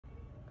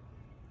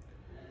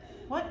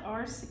What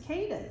are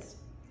cicadas?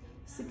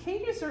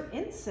 Cicadas are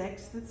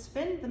insects that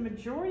spend the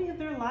majority of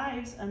their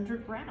lives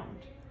underground.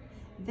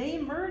 They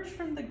emerge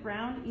from the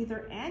ground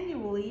either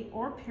annually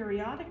or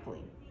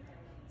periodically.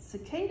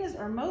 Cicadas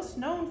are most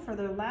known for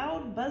their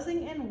loud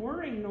buzzing and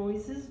whirring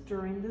noises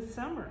during the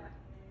summer.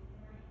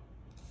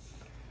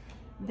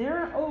 There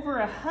are over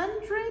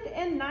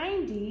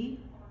 190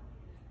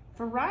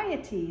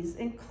 varieties,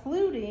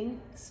 including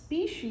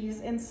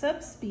species and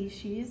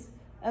subspecies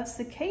of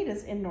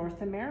cicadas in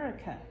North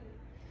America,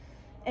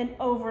 and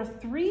over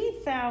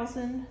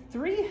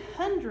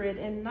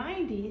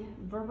 3,390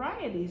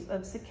 varieties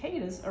of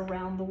cicadas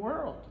around the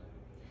world.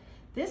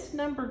 This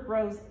number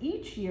grows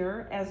each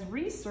year as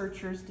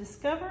researchers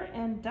discover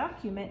and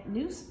document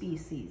new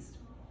species.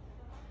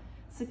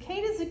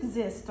 Cicadas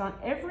exist on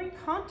every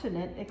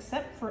continent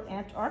except for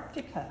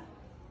Antarctica.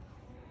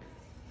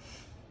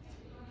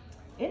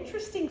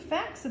 Interesting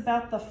facts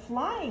about the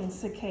flying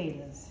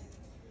cicadas.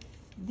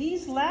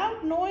 These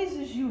loud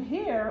noises you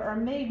hear are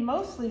made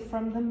mostly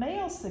from the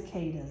male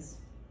cicadas.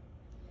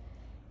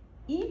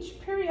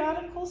 Each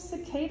periodical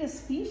cicada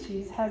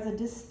species has a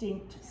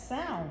distinct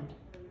sound.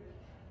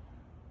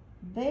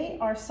 They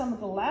are some of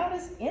the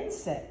loudest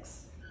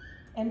insects,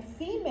 and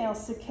female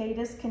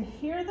cicadas can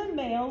hear the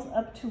males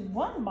up to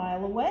 1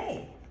 mile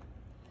away.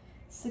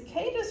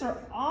 Cicadas are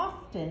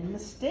often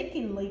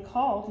mistakenly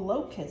called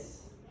locusts.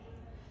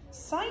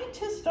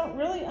 Scientists don't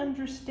really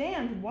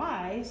understand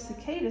why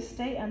cicadas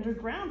stay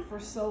underground for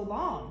so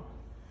long,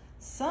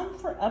 some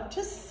for up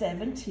to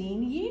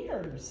 17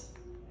 years.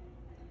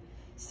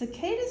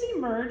 Cicadas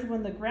emerge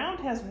when the ground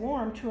has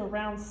warmed to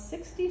around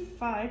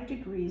 65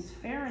 degrees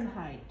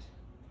Fahrenheit.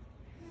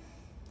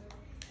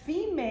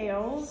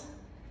 Females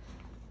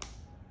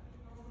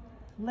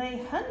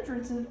lay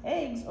hundreds of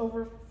eggs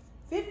over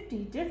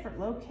 50 different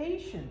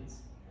locations.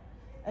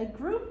 A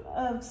group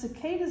of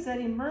cicadas that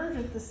emerge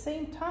at the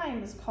same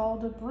time is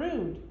called a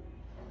brood.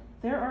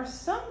 There are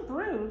some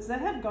broods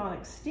that have gone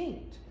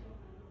extinct.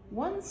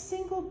 One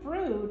single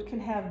brood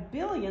can have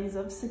billions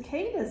of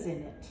cicadas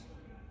in it.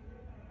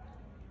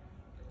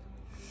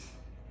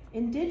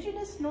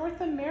 Indigenous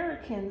North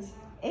Americans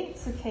ate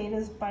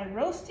cicadas by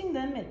roasting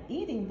them and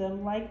eating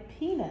them like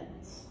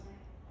peanuts.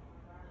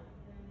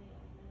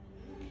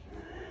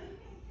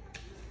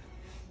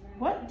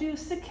 What do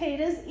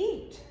cicadas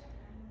eat?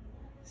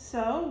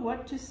 So,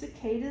 what do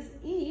cicadas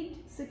eat?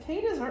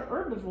 Cicadas are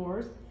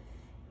herbivores,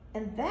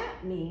 and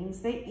that means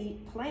they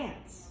eat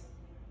plants.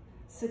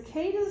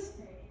 Cicadas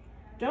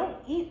don't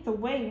eat the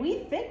way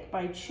we think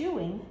by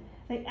chewing.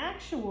 They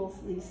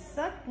actually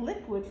suck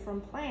liquid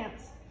from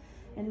plants,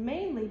 and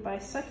mainly by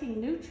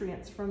sucking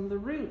nutrients from the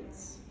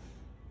roots.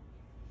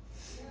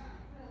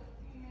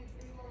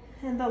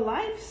 And the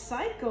life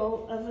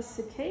cycle of a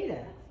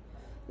cicada.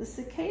 The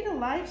cicada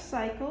life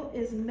cycle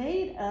is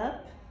made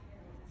up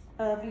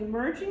of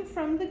emerging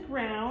from the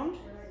ground,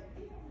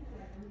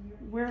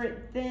 where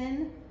it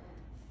then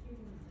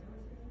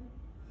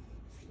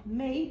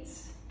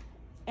mates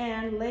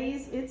and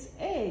lays its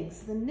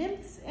eggs. The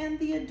nymphs and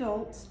the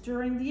adults,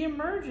 during the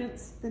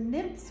emergence, the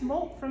nymphs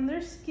molt from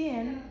their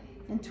skin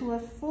into a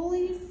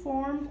fully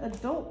formed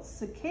adult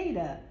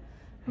cicada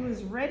who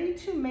is ready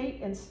to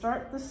mate and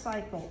start the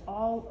cycle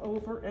all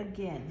over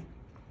again.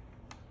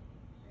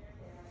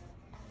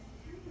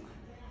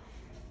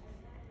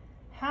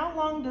 How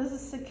long does a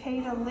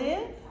cicada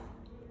live?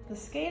 The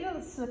cicada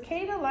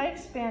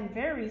lifespan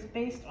varies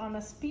based on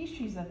a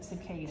species of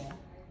cicada.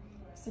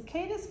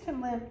 Cicadas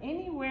can live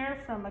anywhere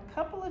from a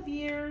couple of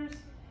years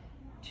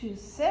to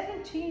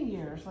 17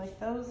 years, like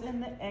those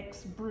in the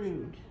X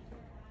brood.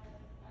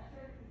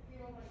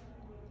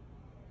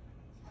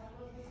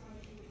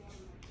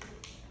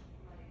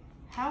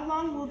 How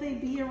long will they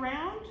be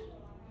around?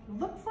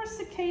 Look for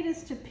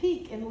cicadas to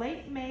peak in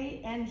late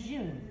May and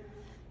June.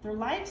 Their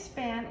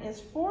lifespan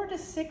is 4 to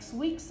 6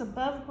 weeks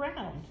above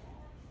ground,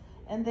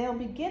 and they'll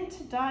begin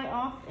to die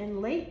off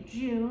in late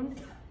June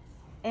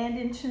and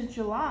into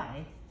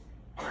July.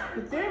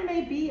 But there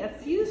may be a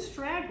few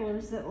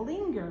stragglers that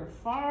linger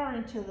far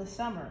into the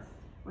summer.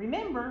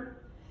 Remember,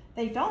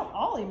 they don't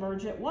all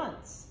emerge at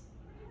once.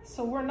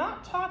 So we're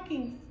not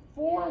talking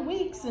 4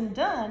 weeks and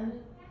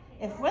done.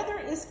 If weather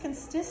is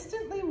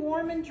consistently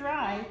warm and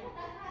dry,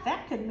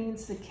 that could mean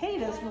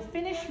cicadas will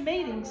finish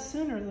mating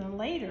sooner than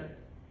later.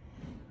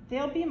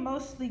 They'll be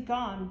mostly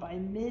gone by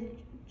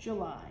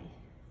mid-July.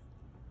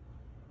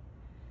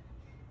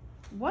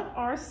 What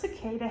are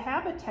cicada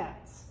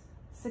habitats?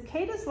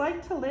 Cicadas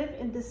like to live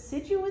in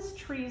deciduous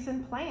trees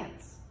and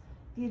plants.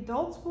 The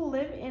adults will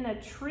live in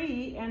a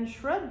tree and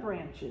shrub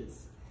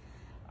branches.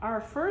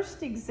 Our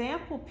first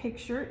example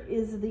picture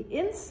is the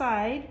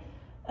inside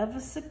of a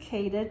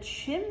cicada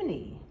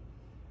chimney.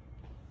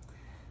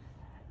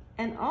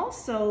 And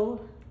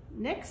also,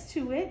 next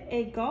to it,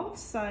 a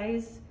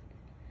golf-sized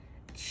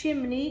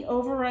chimney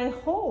over a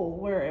hole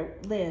where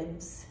it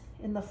lives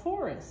in the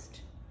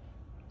forest.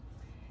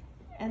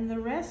 And the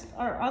rest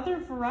are other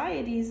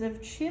varieties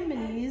of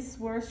chimneys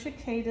where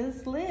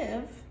cicadas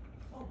live.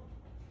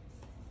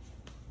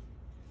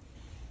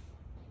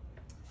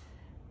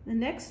 The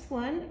next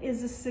one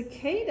is a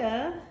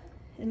cicada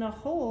in a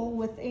hole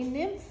with a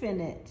nymph in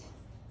it.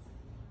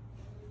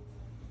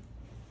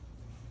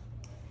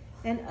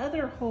 And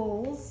other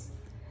holes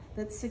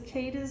that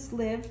cicadas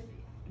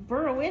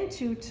burrow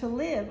into to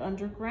live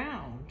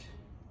underground.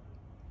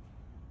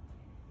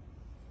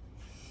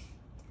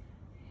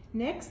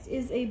 Next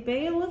is a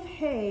bale of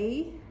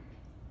hay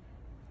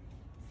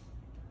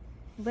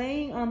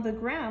laying on the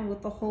ground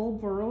with the hole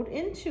burrowed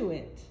into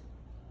it.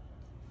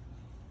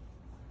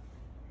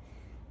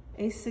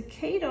 A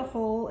cicada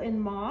hole in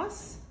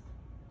moss,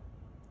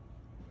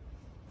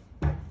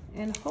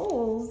 and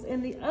holes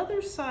in the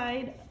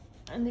underside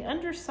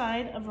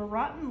of a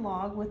rotten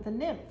log with a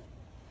nymph.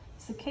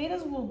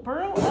 Cicadas will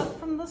burrow up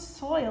from the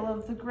soil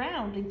of the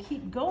ground and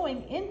keep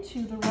going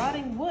into the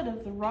rotting wood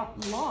of the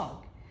rotten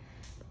log.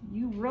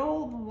 You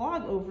roll the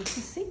log over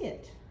to see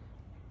it.